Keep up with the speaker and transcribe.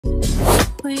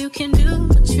where you can do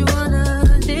what you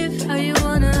wanna, live how you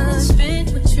wanna, spin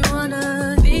what you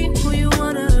wanna, be who you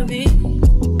wanna be.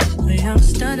 A young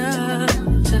stunner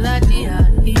till I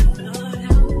die. You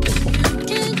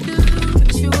can do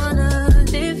what you wanna,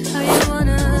 live how you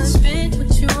wanna, spin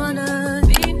what you wanna,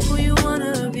 be who you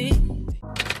wanna be.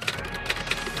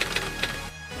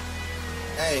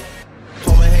 Hey,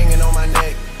 Puma hanging on my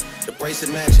neck, the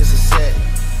bracelet matches a set.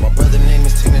 My brother name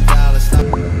is 𝓗𝓪𝓵𝓵. Stop.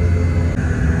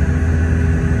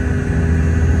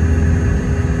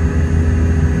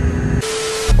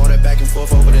 All that back and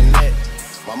forth over the net.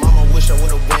 My mama wish I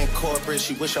would've went corporate.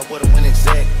 She wish I would've went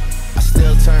exec. I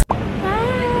still turn.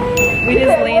 We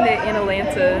just landed in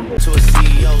Atlanta. To a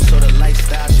CEO, so the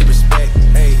lifestyle she respect.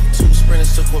 Hey, 2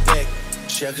 sprinters to Quebec.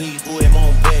 Chérie, où est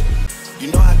mon bec? You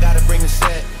know I gotta bring the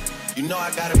set. You know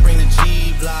I gotta bring the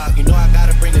G block. You know I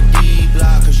gotta bring the D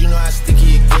block. Cause you know how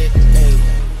sticky it get. Hey.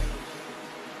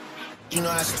 You know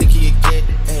how sticky it get.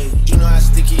 Hey. You know how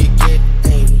sticky it get.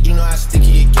 Hey. You know how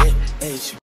sticky it get. Hey.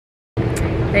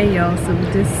 Hey y'all, so we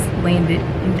just landed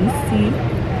in DC.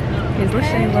 Here's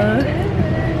LaShayla.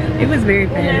 It was very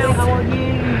fast. How are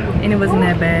you? And it wasn't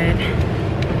that bad.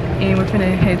 And we're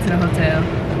gonna head to the hotel.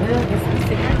 Well, I guess we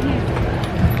sit right here.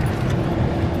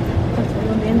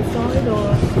 Inside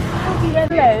or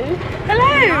hello. Hello!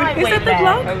 Is that the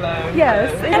vlog? Hello.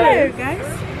 Yes. Hello guys.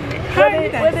 How are you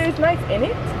guys? Whether it's nice in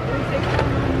it.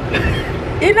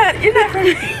 You're not from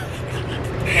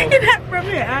You're not from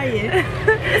here, are you?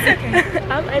 It's okay.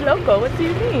 I'm a local. What do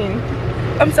you mean?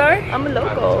 I'm sorry? I'm a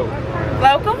local.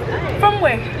 Local? From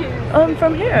where?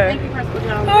 From here.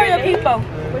 Who are your people?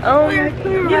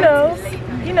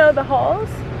 You know the halls.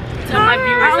 So my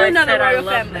viewers I only know the royal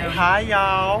family. Hi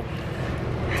y'all.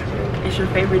 It's your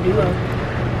favorite duo.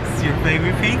 It's your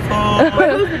favorite people.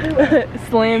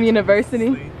 Slam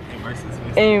University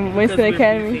and Winston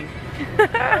Academy.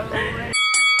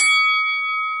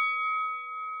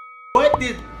 What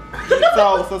did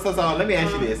so let me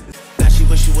ask you this. Now she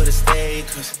wish you would've stayed.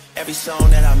 Cause every song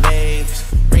that I made was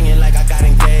ringing like I got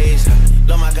engaged.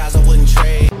 Love my guys, I wouldn't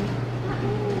trade.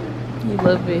 You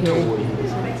love it here.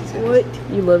 What?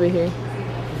 You love it here.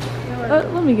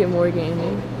 Let me get Morgan in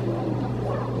here.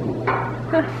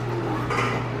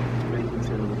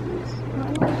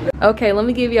 Okay, let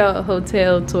me give y'all a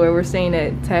hotel tour. We're staying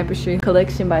at Tapestry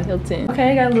Collection by Hilton.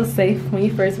 Okay, I got a little safe when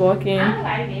you first walk in. I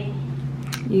like it.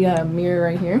 You got a mirror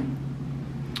right here.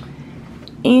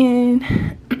 And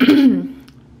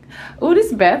oh,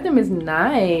 this bathroom is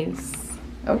nice.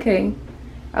 Okay,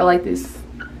 I like this.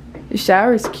 The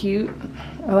shower is cute.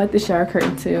 I like the shower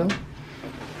curtain too.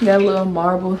 Got a little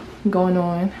marble going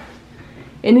on.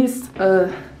 And it's a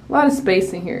lot of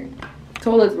space in here.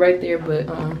 Toilet's right there, but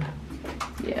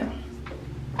yeah.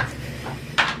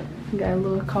 Got a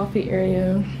little coffee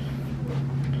area.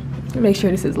 Make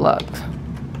sure this is locked.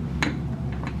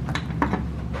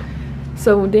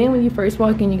 So then when you first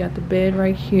walk in, you got the bed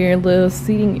right here, little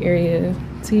seating area,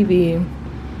 TV.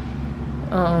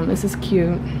 This is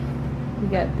cute. We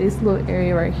got this little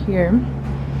area right here.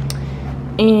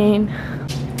 And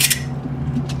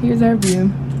here's our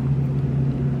view.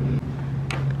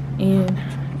 And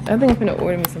I think I'm gonna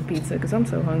order me some pizza because I'm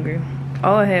so hungry.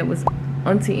 All I had was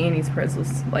Auntie Annie's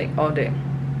pretzels like all day.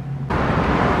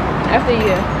 After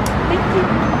you. Thank you.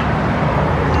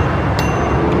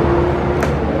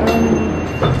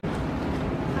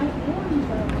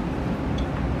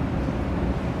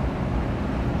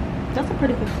 That's a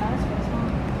pretty good size for a song.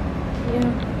 Yeah.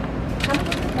 How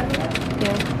much is that?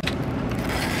 Yeah.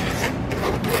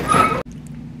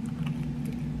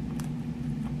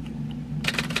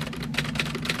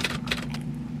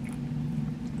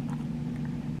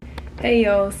 Hey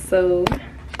y'all, so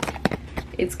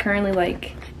it's currently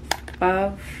like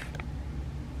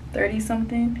 5:30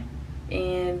 something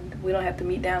and we don't have to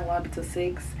meet down in the lobby till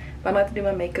 6, but I'm about to do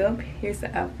my makeup. Here's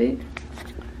the outfit.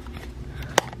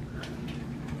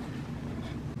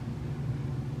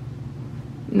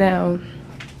 Now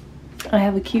I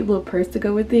have a cute little purse to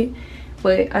go with it,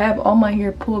 but I have all my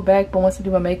hair pulled back, but once I do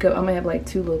my makeup I'm gonna have like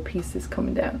 2 little pieces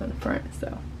coming down on the front.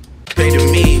 So Pay to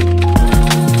me.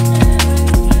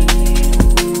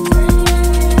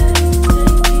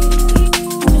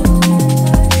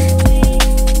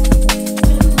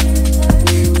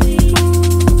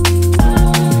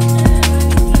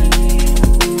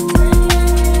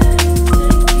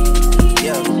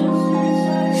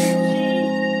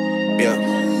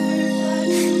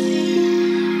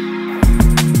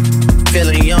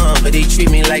 feeling young, but they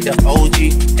treat me like the OG.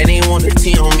 And they want the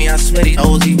T on me, I swear they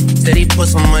nosy. Said he put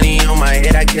some money on my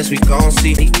head, I guess we gon'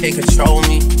 see. They can't control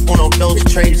me. Uno, those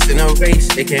traits in a race,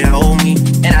 they can't hold me.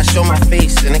 And I show my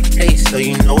face in a case, so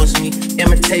you know it's me.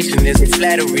 Imitation isn't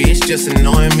flattery, it's just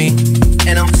annoying me.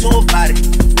 And I'm too about it.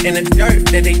 In the dirt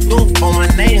that they threw on my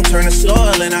name, turn to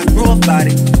soil, and I grew about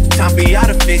it. Time for y'all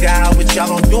to figure out what y'all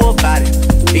gon' do about it.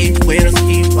 These wheels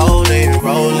keep rolling,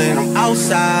 rolling. I'm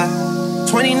outside,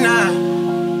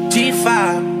 29,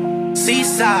 G5,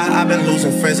 seaside. I've been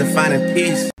losing friends and finding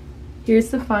peace. Here's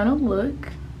the final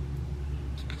look.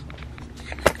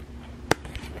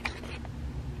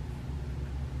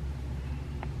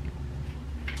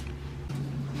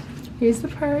 Here's the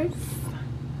purse.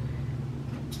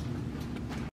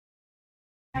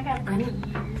 I got bunny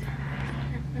ears.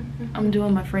 I'm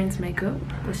doing my friend's makeup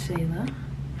with Shayla.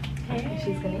 Hey.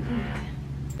 She's gonna eat.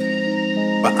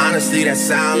 But honestly, that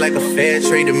sound like a fair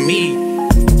trade to me.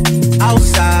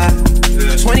 Outside,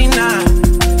 29,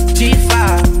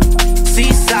 G5,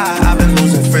 seaside. I've been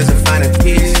losing friends and finding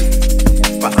peace.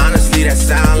 But honestly, that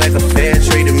sound like a fair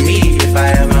trade to me. If I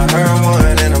ever heard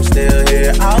one, and I'm still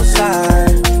here. Outside,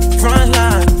 front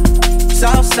line,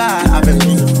 south side. I've been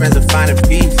losing friends and finding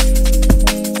peace.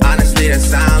 Honestly, that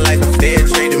sound like a fair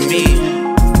trade to me.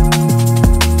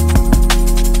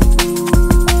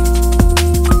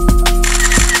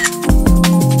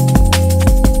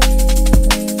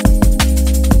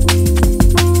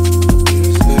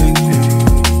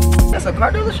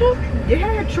 Car dealership? You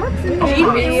had trucks in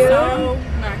there. So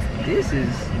nice. This is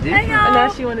different. Hey, y'all. And now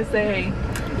she wanna say hey.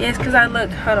 Yes, because I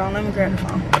look, hold on, let me grab the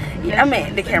phone. Yeah, I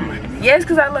mean the camera. Yes,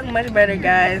 because I look much better,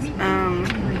 guys.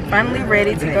 Finally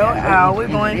ready to go out. We're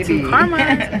going to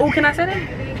Carmine's. Oh, can I say that?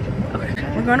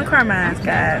 Okay. We're going to Carmine's,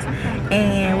 guys.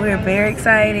 And we're very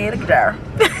excited. Look at her.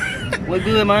 What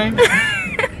good, man?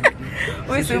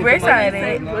 We're super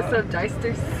excited. What's up,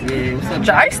 Jysters? Yeah, what's up?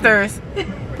 Jysters.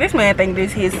 This man think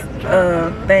this his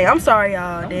thing. I'm sorry,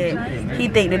 y'all, that he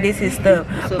think that this his stuff.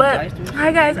 But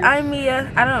hi guys, I'm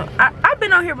Mia. I've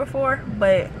been on here before,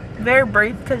 but very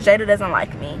brief because Jada doesn't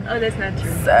like me. Oh, that's not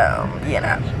true. So you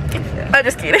know, I'm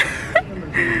just kidding.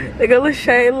 Look at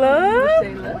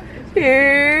LaShayla.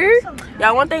 Here,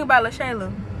 y'all. One thing about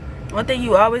LaShayla, one thing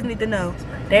you always need to know: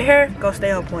 their hair gonna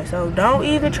stay on point. So don't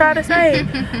even try to say,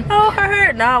 "Oh, her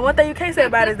hair." Nah, one thing you can't say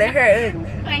about it is their hair ugly.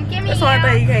 That's one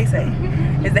thing you can't say.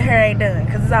 Is the hair ain't done,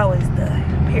 because it's always done.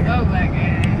 Period. Oh my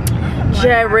god.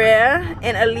 Jada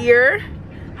and 𝓗𝓪.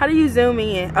 How do you zoom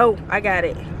in? Oh, I got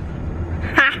it.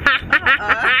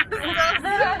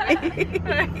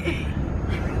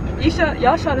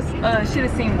 Y'all should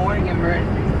have seen Morgan, bro.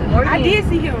 Morgan, I did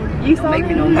see him. You saw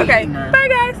him? Okay, bye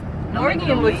guys.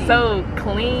 Morgan was so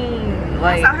clean.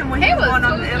 Like, I saw him when he was going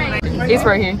on the elevator. it's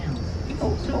right here.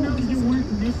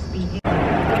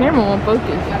 Camera won't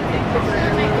focus.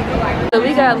 So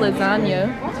we got lasagna.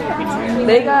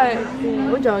 They got,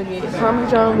 what y'all get?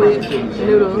 Parmesan with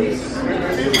noodles.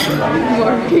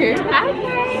 More here.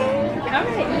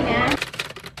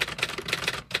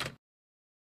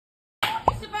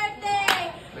 It's your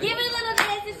birthday. Give it a little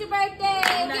dance. It's your birthday.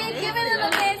 Give it a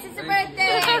little dance. It's your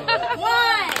birthday.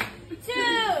 1, 2,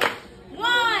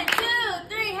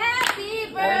 3. Happy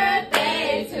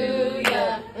birthday to you.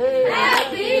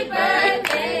 Happy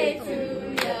birthday to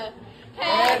you.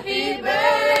 Happy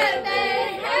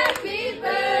birthday. Happy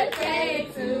birthday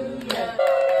to you.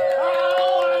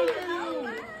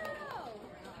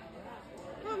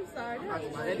 I'm sorry.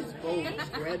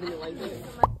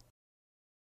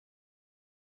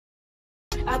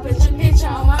 I put your picture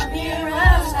on my mirror.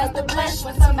 Start to blush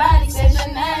when somebody says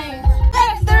your name.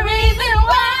 That's the reason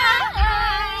why.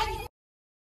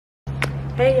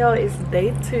 Hey y'all, it's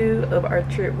day 2 of our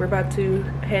trip. We're about to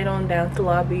head on down to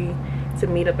Lobby to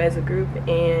meet up as a group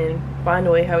and find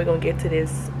a way how we're gonna get to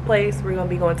this place. We're gonna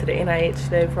be going to the NIH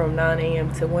today from 9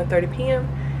 a.m. to 1:30 p.m.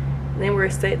 Then we're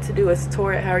set to do a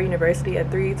tour at Howard University at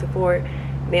 3 to 4.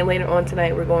 Then later on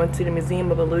tonight we're going to the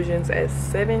Museum of Illusions at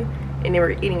 7, and then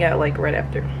we're eating out like right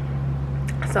after.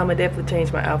 So I'm gonna definitely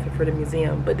change my outfit for the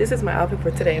museum. But this is my outfit for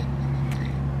today.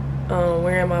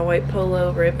 Wearing my white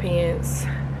polo, red pants.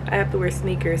 I have to wear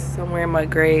sneakers, so I'm wearing my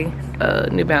gray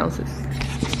New Balances.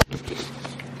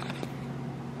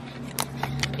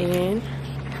 And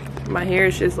my hair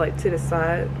is just like to the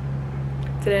side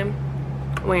today. I'm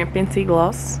wearing Fenty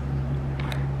gloss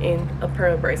and a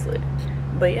pearl bracelet.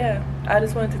 But yeah, I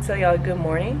just wanted to tell y'all good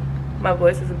morning. My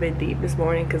voice is a bit deep this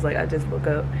morning because like I just woke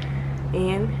up.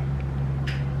 And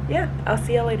yeah, I'll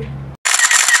see y'all later.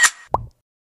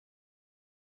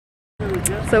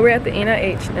 So we're at the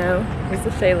NIH now. This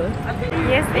is Shayla.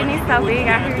 Yes, and it's so big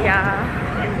out here, y'all.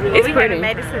 It's we pretty. haven't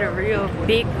made it to the real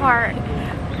big part,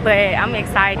 but I'm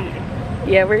excited.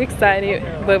 Yeah, we're excited,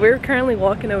 but we're currently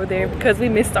walking over there because we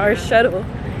missed our shuttle.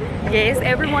 Yes,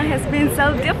 everyone has been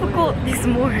so difficult this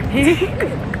morning.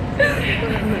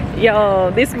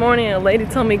 Y'all, this morning a lady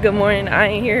told me good morning. I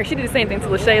ain't hear her. She did the same thing to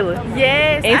𝓗𝓪𝓵.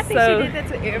 Yes, And I think so she did that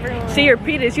to everyone. She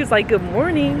repeated. She was like, "Good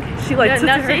morning." She like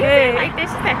tilted her she head. like this.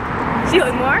 She said,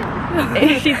 "Good morning."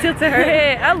 And she tilted her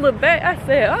head. I looked back. I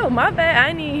said, "Oh, my bad. I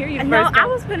didn't even hear you." No, first I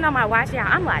was putting on my watch. Yeah,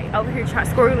 I'm like over here trying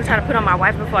to put on my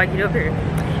watch before I get up here,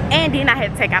 and then I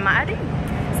had to take out my ID.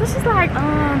 So she's like,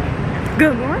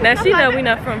 "Good morning." Now she know we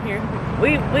not from here.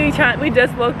 We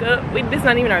just woke up. This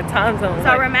not even our time zone.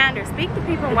 So reminder, speak to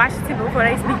people in Washington before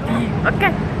they speak to you.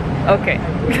 Okay. Okay.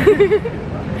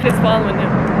 Just following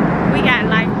them. We got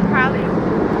like probably 6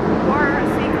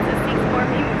 more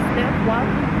minutes left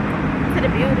walking to the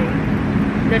building.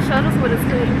 The shuttles would have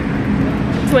stood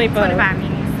 25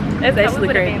 minutes. That's actually we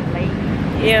would great. have been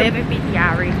late. Yeah. 7:50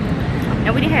 already.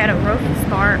 And we had a rough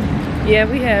start. Yeah,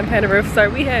 we have had a rough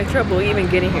start. We had trouble even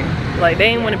getting here. Like, they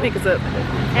didn't want to pick us up.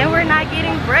 And we're not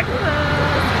getting breakfast.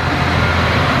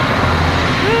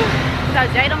 So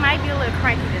Jada might be a little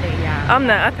cranky today, y'all. I'm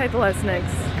not. I packed a lot of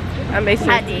snacks. I made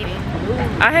sure. I did it.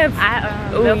 I have.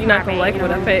 Oh, you're not gonna like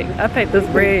what I packed. I packed those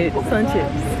bread sun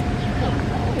chips.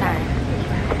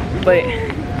 But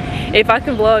if I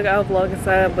can vlog, I'll vlog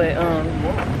inside. But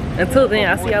until then,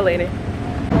 I'll see y'all later.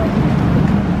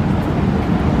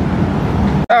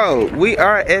 So we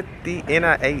are at the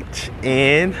NIH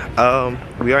and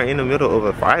we are in the middle of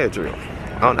a fire drill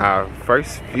on our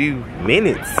first few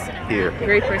minutes here.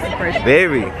 Great first impression.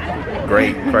 Very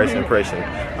great first impression.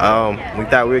 We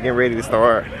thought we were getting ready to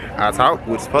start our talk,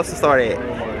 which is supposed to start at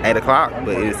 8 o'clock,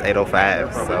 but it is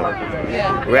 8:05. So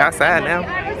we're outside now,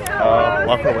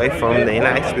 walking away from the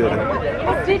NIH building.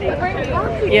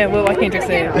 Yeah, well, why can't you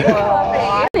say it?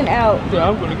 Out. Yeah,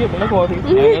 I'm gonna get my coffee.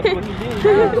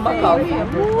 Get my coffee.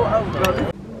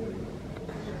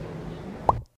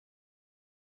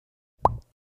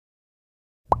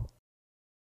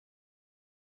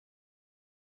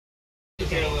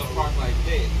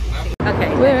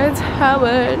 Okay, we're at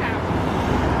Howard.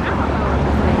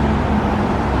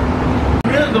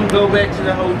 We're gonna go back to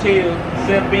the hotel,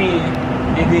 step in,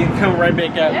 and then come right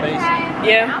back out, basically.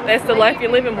 Yeah, that's the life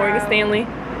you're living, Morgan Stanley.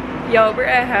 Yo, we're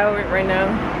at Howard right now.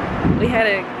 We had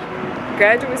a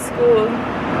graduate school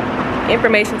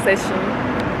information session.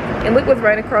 And look what's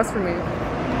right across from me.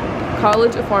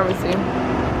 College of Pharmacy.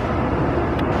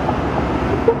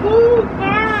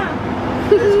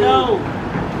 Let's go.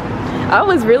 I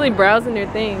was really browsing their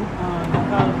thing.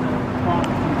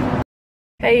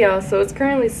 Hey y'all, so it's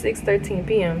currently 6:13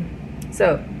 p.m.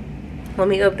 So, let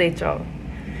me update y'all.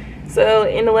 So,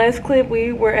 in the last clip,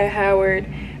 we were at Howard.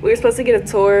 We were supposed to get a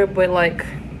tour, but like,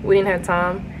 we didn't have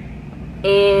time.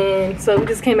 And so we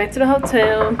just came back to the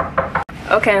hotel.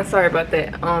 Okay, I'm sorry about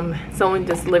that. Someone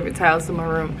just delivered towels to my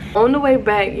room. On the way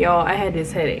back, y'all, I had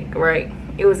this headache, right?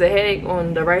 It was a headache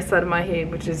on the right side of my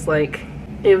head, which is like,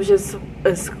 it was just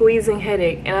a squeezing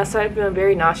headache. And I started feeling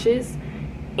very nauseous.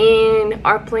 And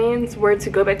our plans were to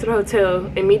go back to the hotel,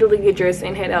 immediately get dressed,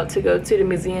 and head out to go to the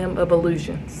Museum of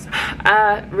Illusions.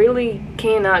 I really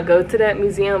cannot go to that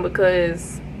museum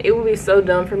because it would be so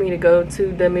dumb for me to go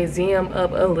to the Museum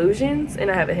of Illusions and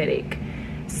I have a headache.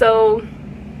 So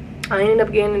I ended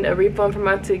up getting a refund for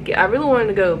my ticket. I really wanted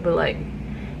to go, but like,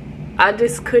 I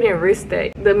just couldn't risk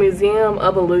that. The Museum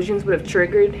of Illusions would have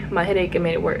triggered my headache and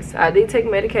made it worse. I did take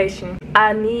medication.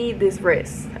 I need this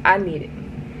rest. I need it.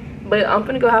 But I'm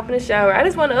gonna go hop in the shower. I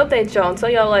just want to update y'all and tell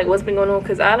y'all like what's been going on,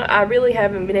 because I really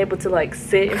haven't been able to like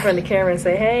sit in front of the camera and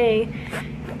say, hey,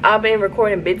 I've been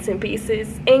recording bits and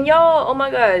pieces. And y'all, oh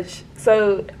my gosh.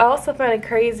 So I also find it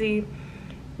crazy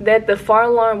that the fire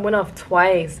alarm went off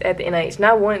twice at the NIH.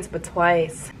 Not once, but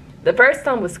twice. The first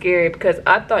time was scary because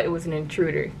I thought it was an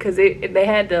intruder, because they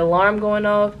had the alarm going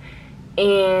off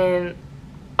and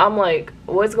I'm like,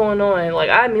 what's going on? Like,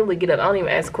 I immediately get up. I don't even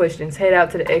ask questions. Head out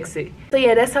to the exit. So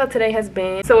yeah, that's how today has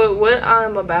been. So what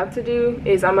I'm about to do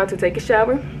is I'm about to take a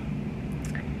shower.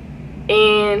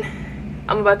 And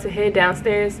I'm about to head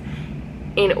downstairs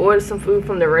and order some food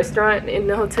from the restaurant in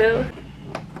the hotel.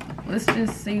 Let's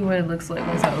just see what it looks like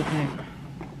once I open it.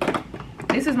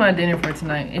 This is my dinner for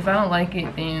tonight. If I don't like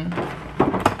it, then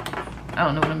I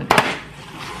don't know what I'm gonna do.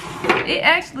 It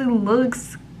actually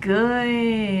looks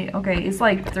good. Okay, it's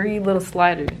like 3 little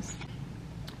sliders.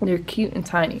 They're cute and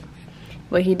tiny.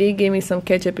 But he did give me some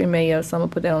ketchup and mayo, so I'm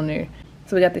gonna put that on there.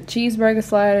 So we got the cheeseburger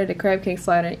slider, the crab cake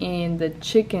slider, and the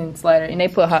chicken slider. And they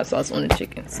put hot sauce on the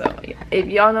chicken. So yeah. If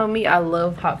y'all know me, I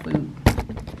love hot food.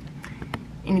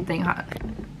 Anything hot.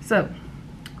 So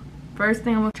first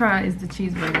thing I'm gonna try is the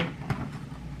cheeseburger.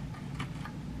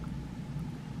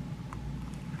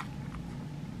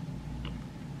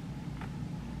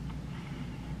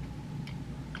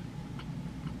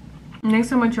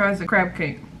 Next I'm gonna try is the crab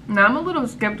cake. Now I'm a little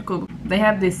skeptical. They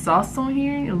have this sauce on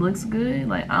here. It looks good.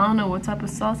 Like I don't know what type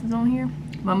of sauce is on here,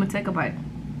 but I'm gonna take a bite.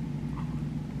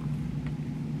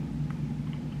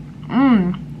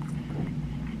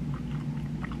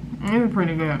 It was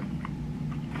pretty good.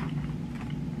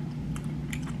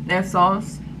 That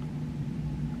sauce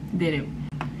did it.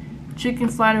 Chicken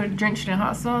slider drenched in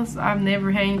hot sauce. I've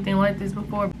never had anything like this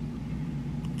before.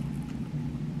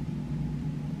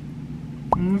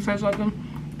 It tastes like a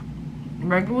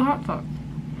regular hot sauce.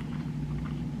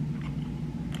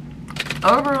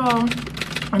 Overall,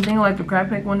 I think I like the crab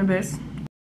cake one the best.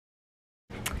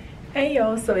 Hey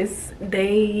y'all, so it's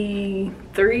day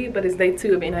 3, but it's day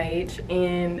 2 of NIH,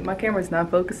 and my camera's not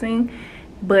focusing,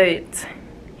 but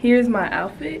here's my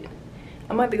outfit.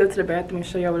 I'm about to go to the bathroom and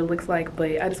show y'all what it looks like, but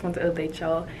I just want to update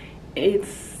y'all.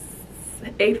 It's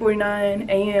 8:49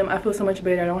 a.m. I feel so much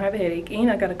better. I don't have a headache, and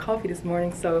I got a coffee this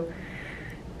morning, so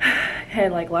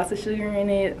had like lots of sugar in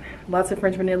it, lots of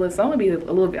French vanilla, so I'm gonna be a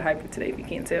little bit hyper today if you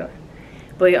can't tell.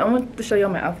 But yeah, I want to show y'all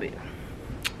my outfit.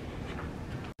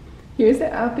 Here's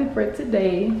the outfit for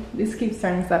today. This keeps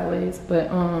turning sideways, but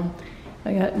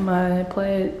I got my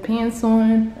plaid pants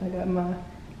on, I got my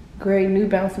gray New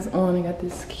Balances on, I got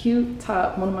this cute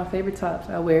top, one of my favorite tops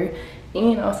I wear,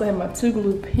 and I also have my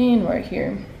Tougaloo pin right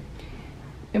here.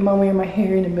 And I'm wearing my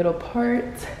hair in the middle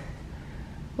part,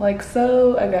 like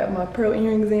so. I got my pearl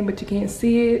earrings in, but you can't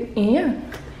see it. And yeah,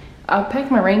 I'll pack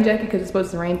my rain jacket because it's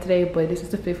supposed to rain today, but this is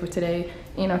the fit for today,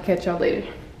 and I'll catch y'all later.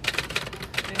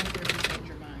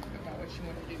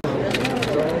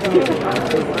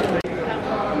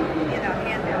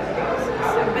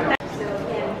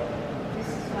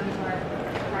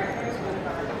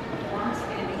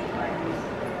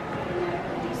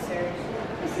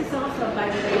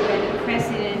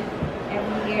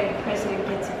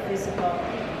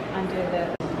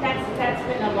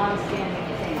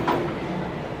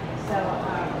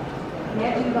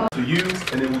 To use,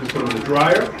 and then we can put them in the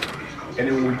dryer, and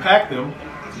then when we pack them,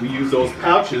 we use those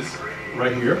pouches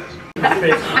right here.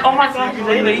 Oh my God,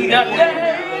 Jada, you got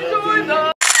that.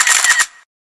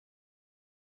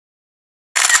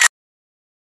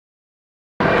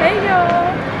 Hey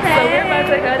y'all! Hey. So we're about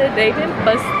to go to Dave &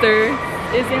 Buster's.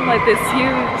 It's in like this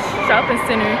huge shopping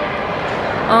center.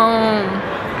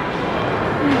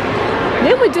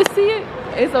 Didn't we just see it?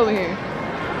 It's over here.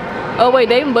 Oh wait,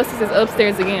 Dave & Buster's is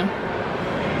upstairs again.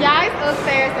 Yeah, it's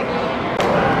upstairs again.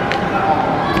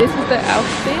 This is the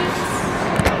outfit.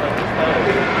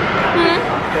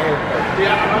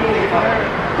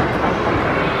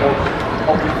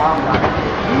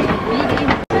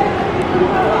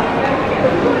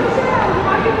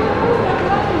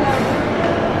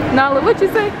 Nala, what you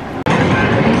say?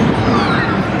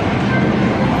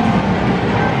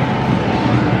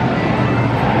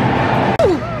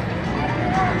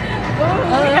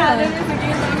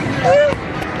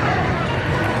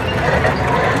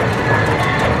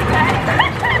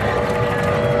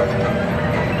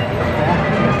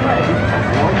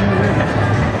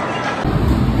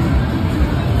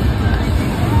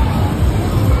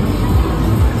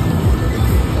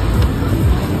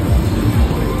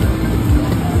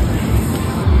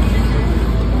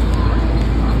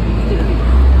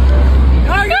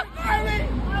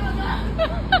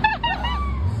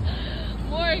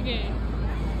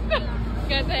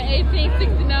 Got that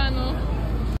 1869 on.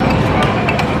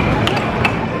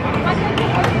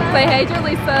 Say hey,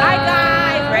 Julissa. Hi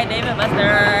guys, we're at Dave &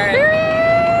 Buster's.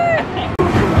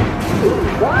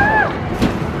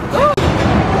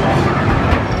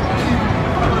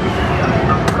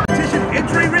 Competition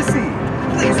entry received.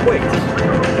 Please wait.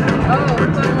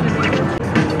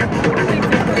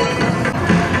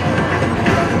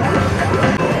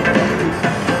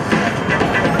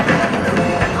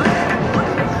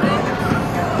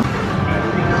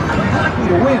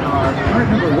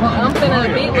 I'm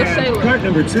finna beat with Shayla. Card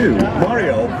number 2,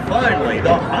 Mario. Finally,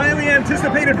 the highly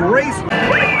anticipated race.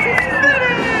 Winner is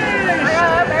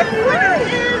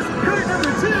card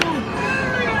number 2,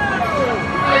 Mario.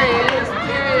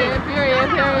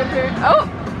 Period. Oh!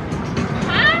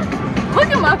 Huh? Look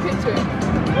at my picture.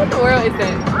 What the world is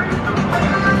that?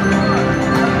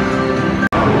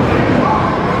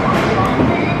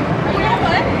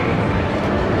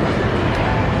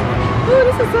 Oh,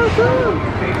 this is so cool.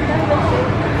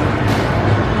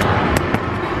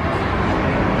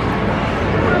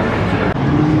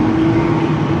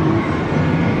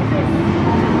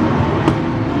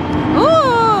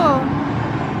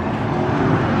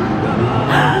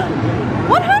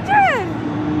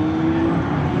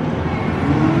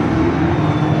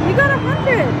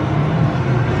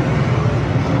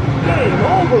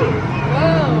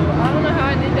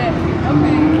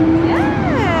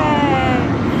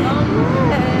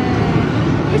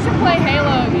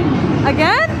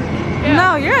 Again? Yeah.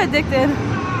 No, you're addicted.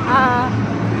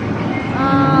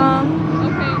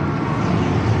 Okay.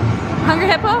 Hungry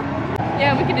Hippo?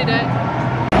 Yeah, we can do that.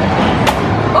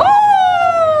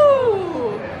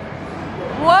 Ooh!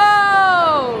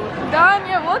 Whoa!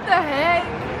 Danya, what the heck?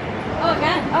 Oh,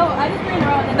 again? Oh, I just ran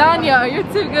around. Danya, you're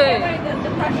too good.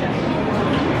 The pressure.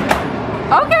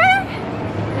 Okay.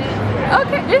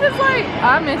 Okay, this is like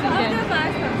I mentioned again.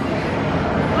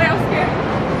 Wait, I'm scared.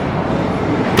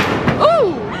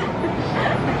 Ooh!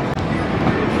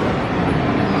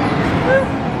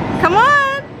 Come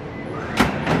on!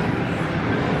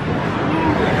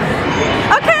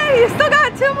 Okay, you still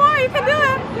got 2 more. You can do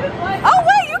it. Oh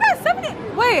wait, you got 70.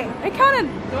 Wait, it counted.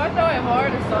 Do I throw it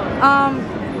hard or something?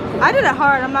 I did it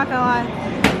hard. I'm not gonna lie.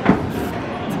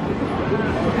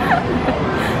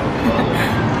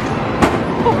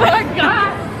 Oh my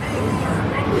god!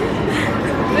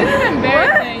 This is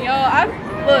embarrassing, yo.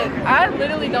 Look, I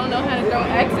literally don't know how to throw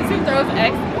X's. Who throws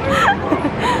X's?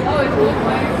 Oh, it's Blue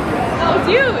Fire. Oh, it's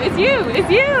you. It's you. It's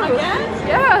you. Again?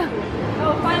 Yeah.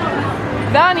 Oh, final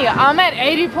round. Danya, I'm at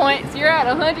 80 points. You're at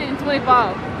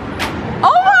 125.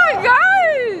 Oh my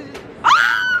gosh!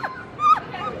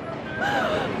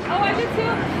 Oh, I did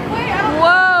too. Wait, I don't.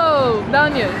 Whoa,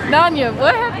 Danya,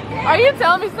 what? Are you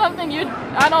telling me something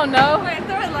I don't know? Wait,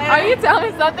 throw it later. Are you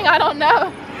telling me something I don't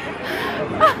know?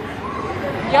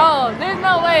 Yo, there's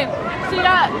no way. She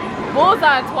got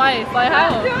bullseye twice. Like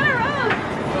how? Do it around.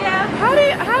 Yeah.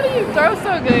 How do you throw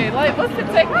so good? Like what's the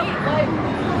technique? Like.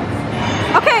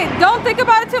 Okay, don't think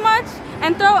about it too much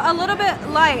and throw a little bit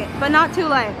light, but not too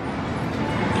light.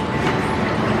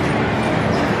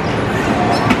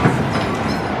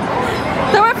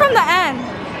 Throw it from the end.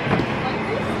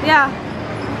 Yeah.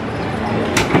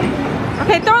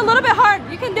 Okay, throw a little bit hard.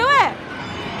 You can do it.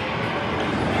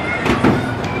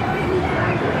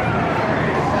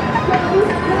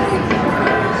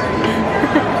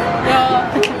 Well,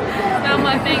 it's not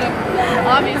my thing,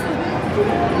 obviously.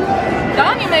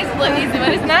 Danya makes it look easy, but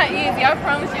it's not easy. I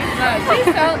promise you it's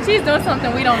not. She's doing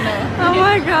something we don't know. Oh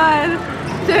my god.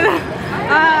 Jada.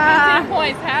 10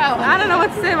 points, how? I don't know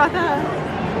what to say about that.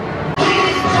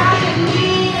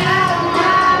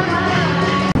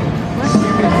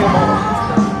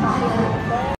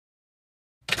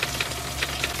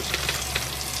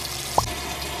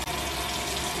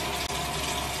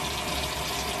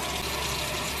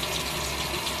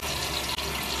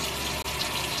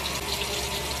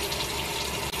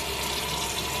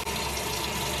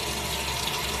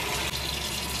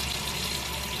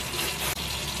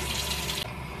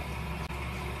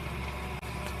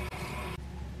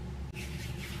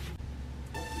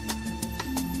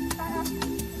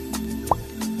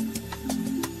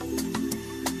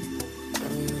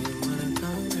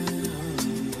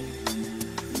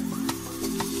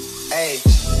 Hey.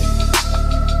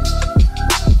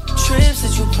 Trips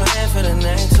that you plan for the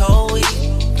next whole week.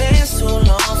 Bands too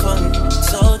long for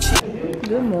so cheap.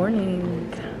 Good morning.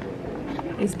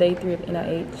 It's day 3 of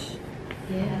NIH.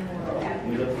 Yeah.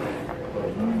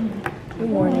 Good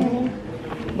morning.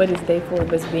 But it's day 4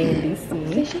 of us being in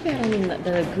DC. See, she got on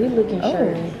the good looking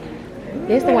shirt.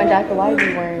 That's the one Dr. White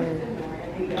be wearing.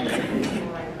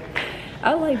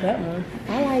 I like that one.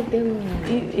 I like them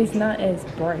ones. It's not as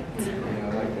bright.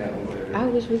 I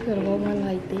wish we could have worn one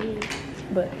like this.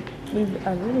 But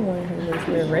I really wanted her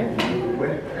to wear red.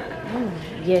 Oh,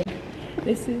 yeah.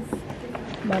 This is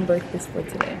my breakfast for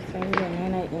today. So we got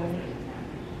 9 a.m.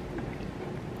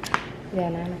 Yeah,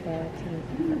 9 to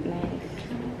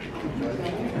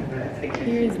 5.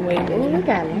 Here's Wayne. Oh, we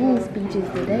got long speeches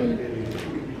today.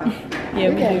 Yeah,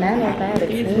 we got 9:05 to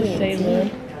 10.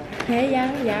 Hey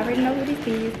y'all, y'all already know who this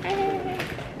is.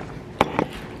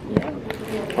 Yeah.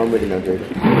 I'm ready now, Jada.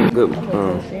 Good.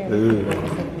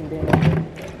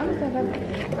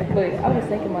 But I was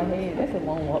thinking in my head, that's a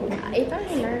long walk. If I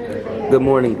ain't learned Good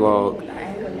morning, vlog.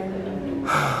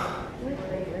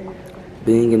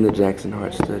 Being in the Jackson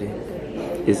Heart Study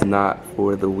is not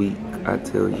for the weak, I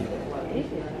tell you.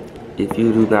 If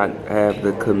you do not have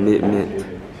the commitment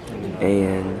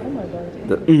and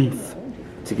the oomph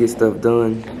to get stuff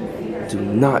done, do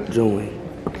not join.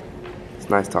 It's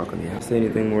nice talking to you. Say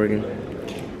anything, Morgan?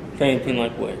 Say anything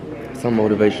like what? Some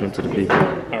motivational to the people.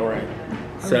 Alright.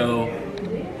 So,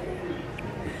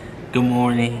 good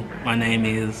morning. My name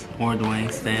is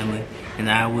Dwayne Stanley, and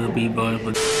I will be voting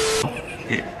for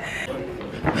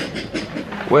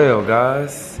Well,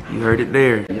 guys, you heard it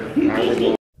there.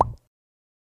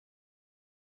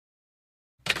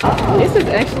 This is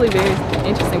actually very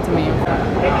interesting to me.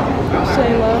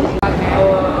 Shayla.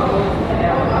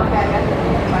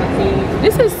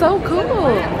 This is so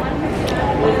cool.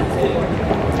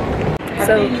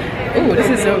 So Ooh, this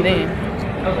is zoomed in.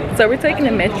 So we're taking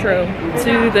the metro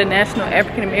to the National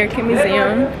African American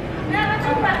Museum.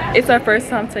 It's our first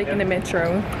time taking the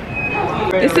metro.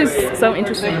 This is so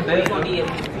interesting.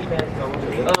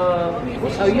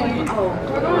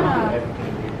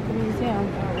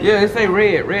 Yeah, it say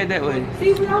red. Red that way.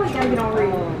 See, we always gotta get on red.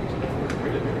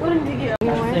 What did you get?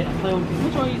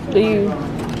 Which one you Do you?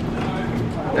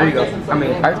 There you go. I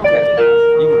mean, I can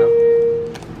you can go.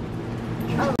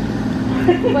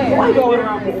 Why you going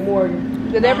around more?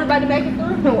 Did everybody make it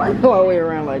through? Why you go all the way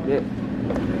around like that?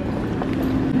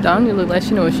 Don't you look like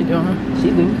she know what she's doing? She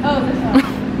do. Oh, this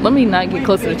one. Let me not get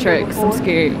close to the tracks. I'm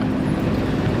scared.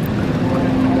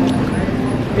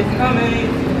 It's coming.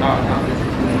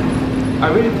 I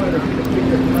really wanted to see the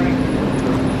picture of the train.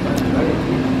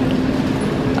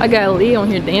 I got Lee on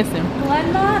here dancing.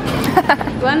 Glenmont?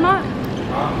 Glenmont?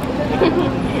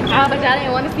 Oh, but y'all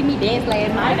didn't want to see me dance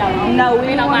last night, though. No, we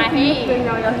didn't on my head.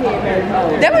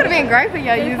 That would have been great for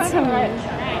your YouTube.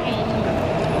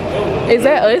 Is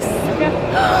that us?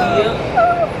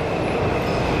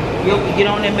 Yo, get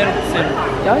on that medical center.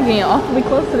 Y'all getting awfully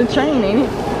close to the train, ain't it?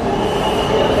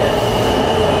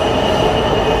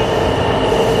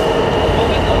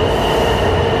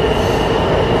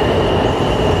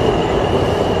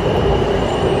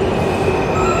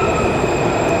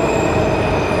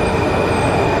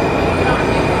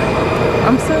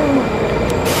 I'm so...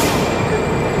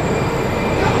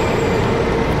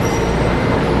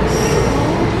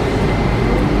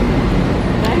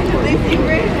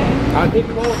 I did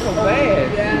go so bad.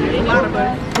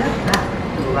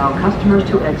 To allow customers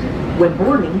to exit. When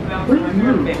boarding, please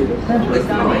move to the center of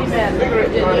the line.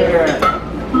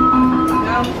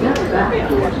 Step back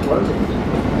towards closing.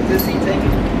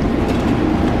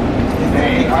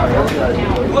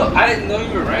 Look, I didn't know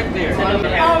you were right there.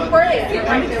 Oh, great.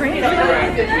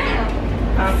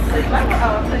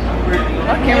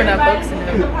 My camera not focusing now.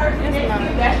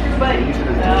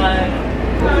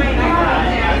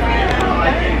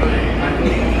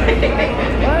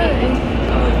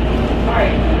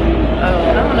 Oh,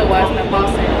 I don't know why it's not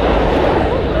focusing.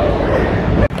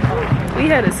 We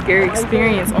had a scary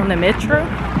experience on the metro.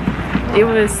 It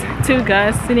was two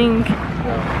guys sitting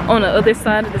on the other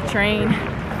side of the train,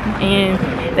 and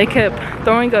they kept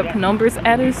throwing up numbers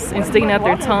at us and sticking out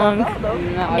their tongue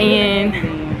and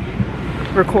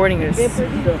recording us.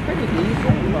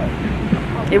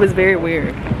 It was very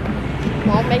weird.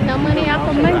 Won't make no money off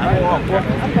of me.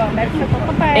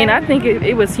 And I think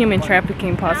it was human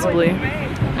trafficking, possibly.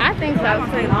 I think so.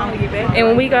 And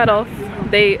when we got off,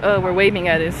 they were waving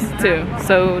at us too.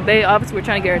 So they obviously were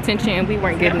trying to get our attention, and we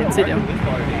weren't giving it to them.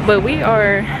 But we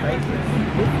are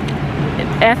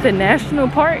at the National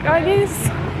Park, I guess,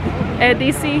 at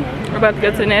DC. We're about to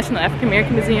go to the National African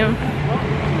American Museum.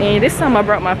 And this time I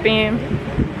brought my fan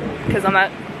because I'm not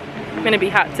gonna be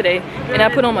hot today. And I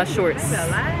put on my shorts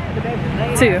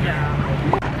too.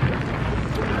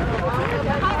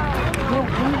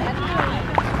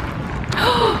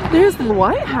 There's the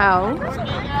White House.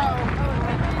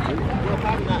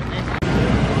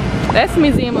 That's the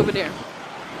museum over there.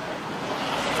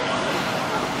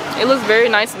 It looks very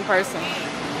nice in person.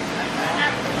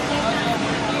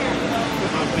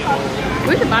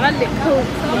 We should buy that big cool.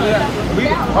 We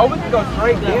can go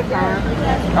straight this time.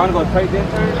 I want to go straight this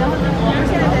time.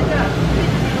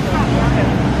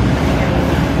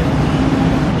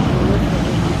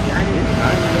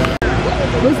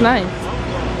 Looks nice.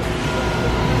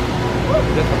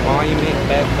 Just a monument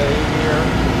back there.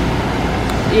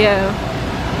 Yeah.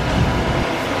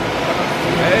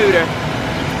 Dude,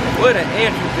 what an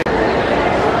entrance.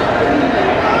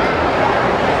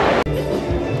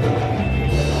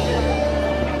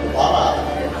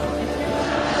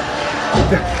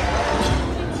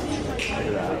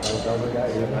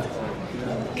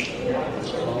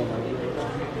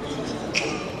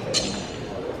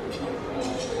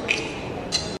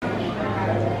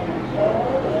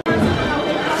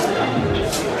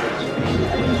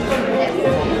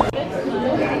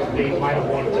 They might have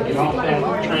wanted to get off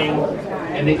that train,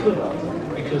 and they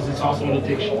couldn't, because it's also an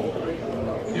addiction.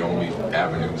 The only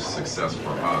avenue to success for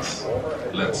us,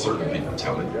 let certain people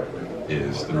tell it,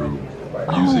 is through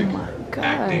music,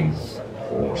 acting,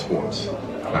 or sports.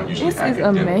 Not usually this is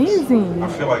amazing. I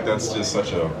feel like that's just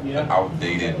such a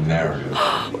outdated narrative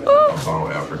of all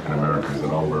African Americans,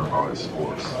 that all we're about is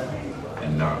sports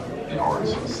and not the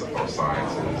arts or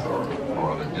sciences or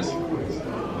other disciplines.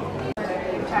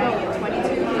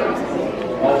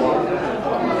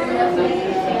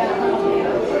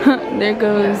 There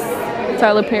goes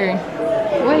Tyler Perry.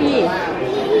 What are you?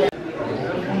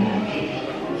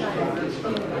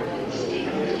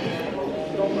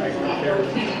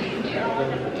 I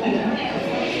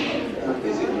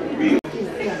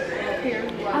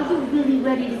was really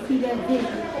ready to see that video.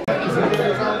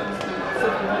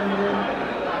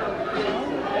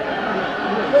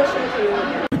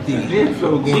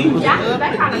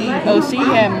 Oh, she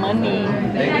had money.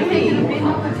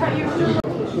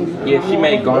 Yeah, she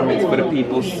made garments for the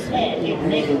peoples. That's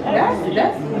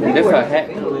her hat.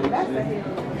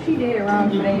 She did wrong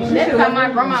today.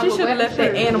 She should have left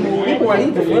that animal. People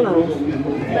at the funeral.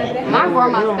 My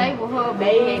grandma stayed with her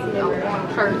baby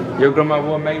on church. Your grandma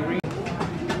wore May Reed.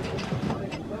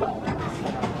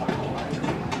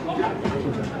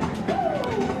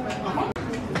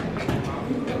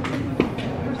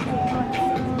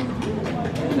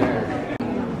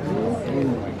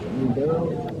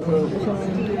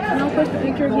 No, push the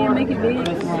picture again, make it big.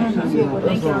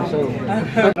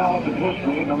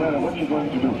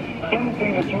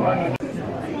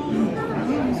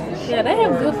 Yeah, they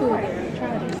have good food there.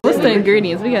 What's the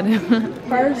ingredients? We got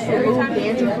First, remove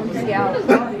dandruff from scalp,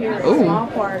 hair, small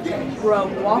parts. Rub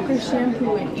Walker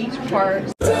shampoo in each part.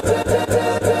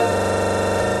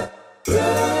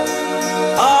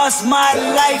 All's my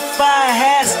life I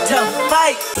has to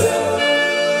fight.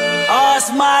 All's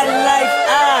my life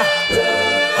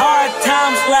hard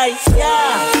times like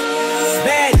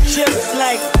bad trips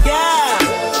like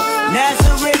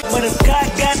Nazareth, but if God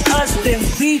got us, then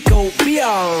we gon' be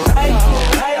alright.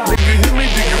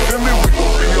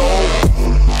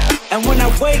 And when I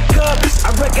wake up,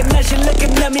 I recognize you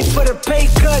looking at me for the pay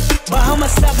cut.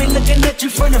 Bahamas, I be looking at you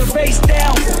from the face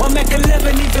down. One Mac 11,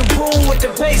 even boom with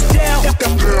the bass down.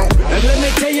 And let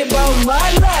me tell you about my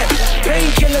life.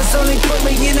 Painkillers only put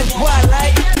me in the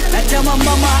twilight. I tell my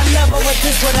mama I love her, but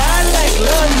this what I like.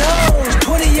 Lord knows.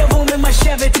 20 of them in my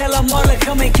Chevy, tell them all to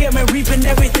come and get me. Reaping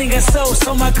everything I sow,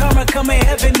 so my karma come in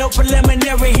heaven. No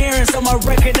preliminary hearings on my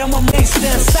record. I'm a mason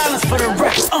in silence for the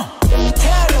rest.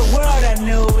 Tell the world I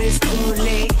know it's too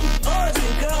late. Boys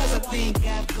and girls, I think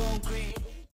I've gone great.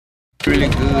 Really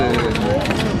good.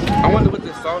 I wonder what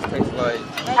this sauce tastes like.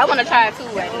 I want to try it too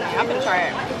right now. I'm gonna try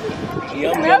it.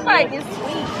 It smells like it's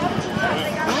sweet.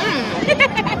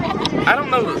 I don't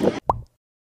know.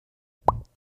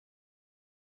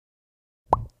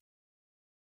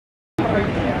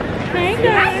 Hey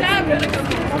guys.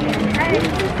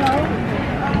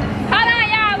 Hold on,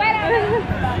 y'all. Wait a minute.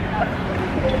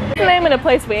 What's the name of the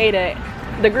place we ate at?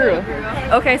 The Grill.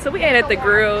 Okay, so we ate at the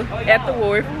Grill at the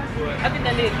wharf. I think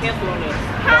they need to cancel on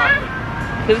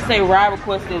us. Does it say ride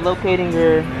requested locating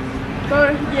your...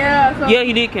 Yeah, Yeah,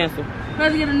 he did cancel.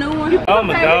 Let's get a new one. Oh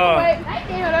my god. They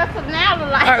gave us a now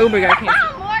like. Our Uber got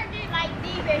canceled.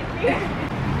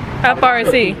 How far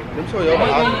is he?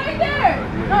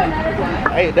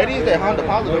 Hey, that is that Honda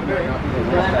Pilot over there.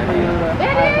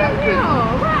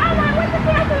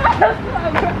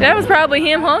 That was probably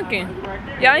him honking.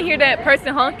 Y'all didn't hear that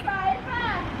person honking?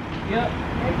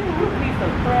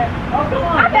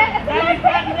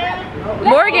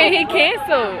 Morgan, he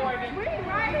canceled.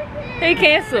 He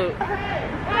canceled.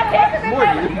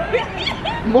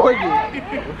 Morgan,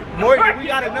 we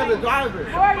got another driver.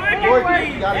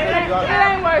 Morgan, we got another driver. It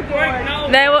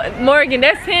ain't working. Morgan,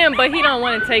 that's him, but he don't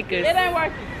want to take us. It ain't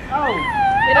working.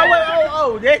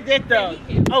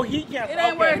 He can't. It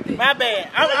ain't working. My bad.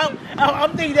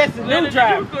 I'm thinking that's the new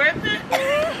driver.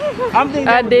 I'm thinking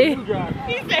I did. New driver.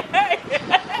 He said, hey.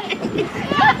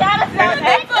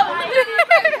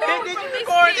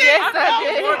 Yes, I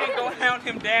did. Morgan gonna hound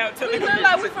him down till We look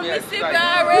like we from Mississippi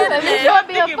already. This should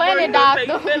be a funny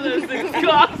doctor.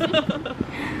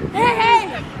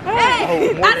 Hey! I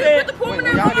didn't put the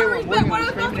pulmonary arteries back where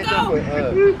they're supposed to go.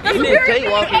 He did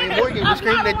jaywalking and Morgan was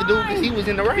screaming at the dude because he was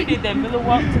in the right. He did that Miller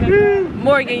walk to the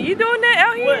Morgan, you doing that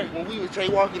out here? When we was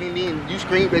jaywalking and then you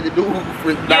screamed at the dude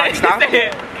for not stopping.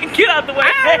 Get out the way.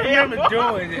 I remember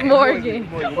doing it. Morgan.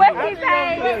 What he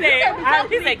say?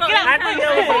 He said, get out. I think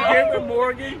that was a different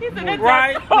Morgan.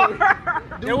 Right?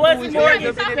 There wasn't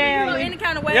Morgan Stanley.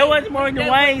 There wasn't Morgan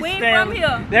Wayne Stanley.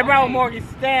 They brought Morgan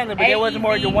Stanley, but there wasn't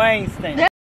Morgan Wayne Stanley.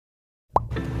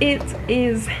 It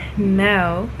is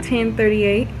now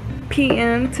 10:38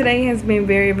 p.m. Today has been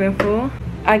very eventful.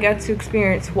 I got to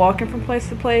experience walking from place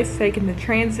to place, taking the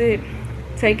transit,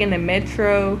 taking the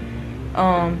metro,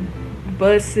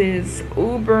 buses,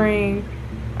 Ubering.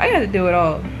 I got to do it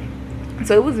all.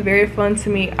 So it was very fun to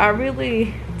me. I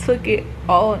really took it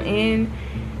all in,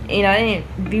 and I didn't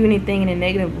view anything in a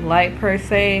negative light per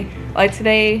se. Like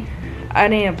today, I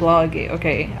didn't vlog it,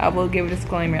 okay? I will give a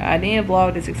disclaimer. I didn't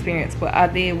vlog this experience, but I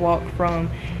did walk from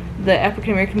the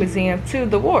African American Museum to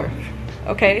the wharf,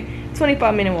 okay?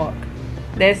 25-minute walk.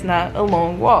 That's not a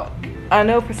long walk. I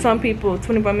know for some people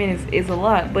 25 minutes is a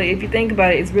lot, but if you think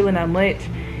about it, it's really not much.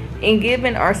 And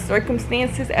given our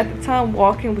circumstances at the time,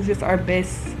 walking was just our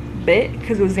best bet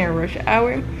because it was in rush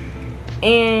hour.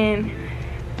 And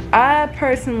I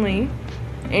personally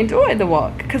enjoyed the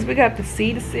walk because we got to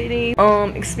see the city,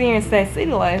 experience that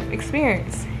city life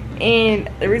experience. And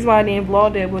the reason why I didn't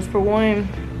vlog that was, for one,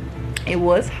 it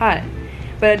was hot,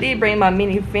 but I did bring my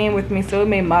mini fan with me, so it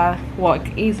made my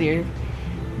walk easier.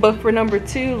 But for number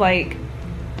two, like,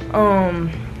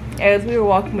 as we were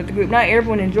walking with the group, not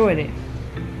everyone enjoyed it,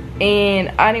 and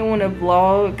I didn't want to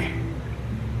vlog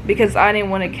because I didn't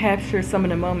want to capture some of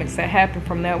the moments that happened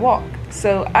from that walk.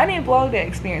 So I didn't vlog that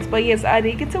experience. But yes, I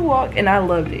did get to walk, and I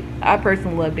loved it. I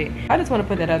personally loved it. I just want to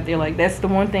put that out there. Like, that's the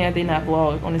one thing I did not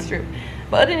vlog on this trip.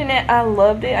 But other than that, I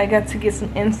loved it. I got to get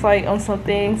some insight on some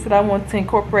things that I want to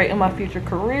incorporate in my future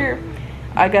career.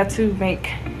 I got to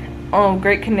make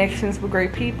great connections with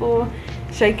great people,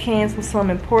 shake hands with some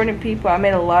important people. I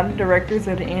met a lot of directors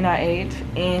of the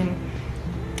NIH, and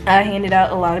I handed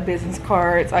out a lot of business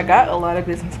cards. I got a lot of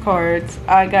business cards.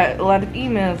 I got a lot of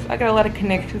emails. I got a lot of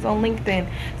connections on LinkedIn.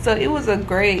 So it was a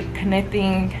great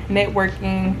connecting,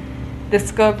 networking,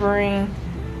 discovering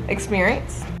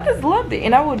experience. I just loved it,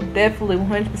 and I would definitely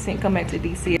 100% come back to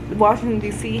DC. Washington,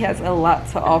 DC has a lot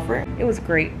to offer. It was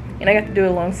great, and I got to do it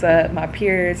alongside my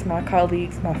peers, my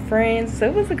colleagues, my friends. So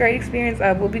it was a great experience.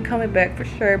 I will be coming back for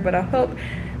sure, but I hope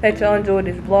that y'all enjoyed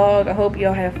this vlog. I hope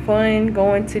y'all have fun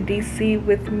going to DC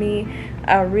with me.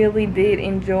 I really did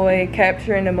enjoy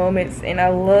capturing the moments, and I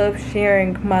love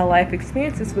sharing my life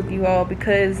experiences with you all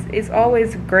because it's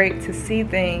always great to see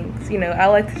things. You know, I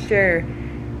like to share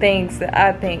things that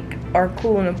I think are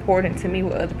cool and important to me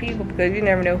with other people, because you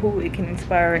never know who it can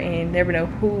inspire and never know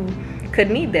who could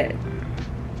need that.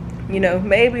 You know,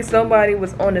 maybe somebody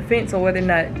was on the fence on whether or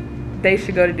not they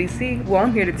should go to DC. Well,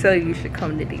 I'm here to tell you, you should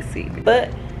come to DC.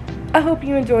 But I hope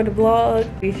you enjoyed the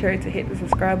vlog. Be sure to hit the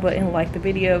subscribe button, like the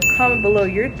video, comment below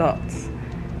your thoughts,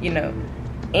 you know.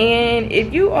 And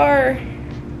if you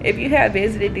have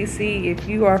visited DC, if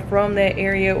you are from that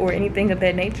area or anything of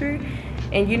that nature,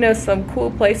 and you know some cool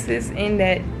places in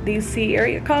that DC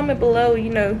area, comment below, you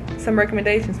know, some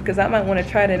recommendations, because I might want to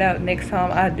try that out next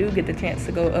time I do get the chance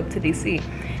to go up to DC.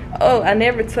 Oh, I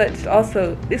never touched,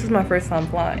 also, this is my first time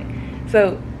flying.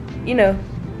 So, you know,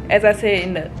 as I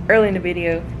said early in the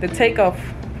video, the takeoff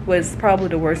was probably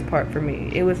the worst part for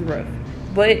me. It was rough.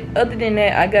 But other than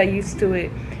that, I got used to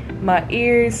it. My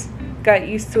ears got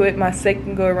used to it my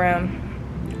second go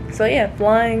around. So yeah,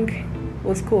 flying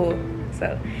was cool.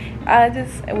 So I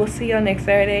will see y'all next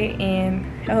Saturday, and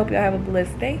I hope y'all have a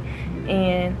blessed day,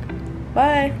 and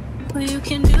bye. Well, you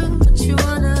can do what you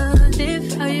wanna,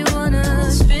 live how you wanna,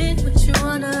 spit what you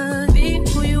wanna, be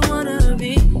who you wanna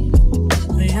be.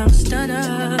 Well, young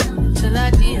stunner till I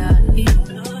die.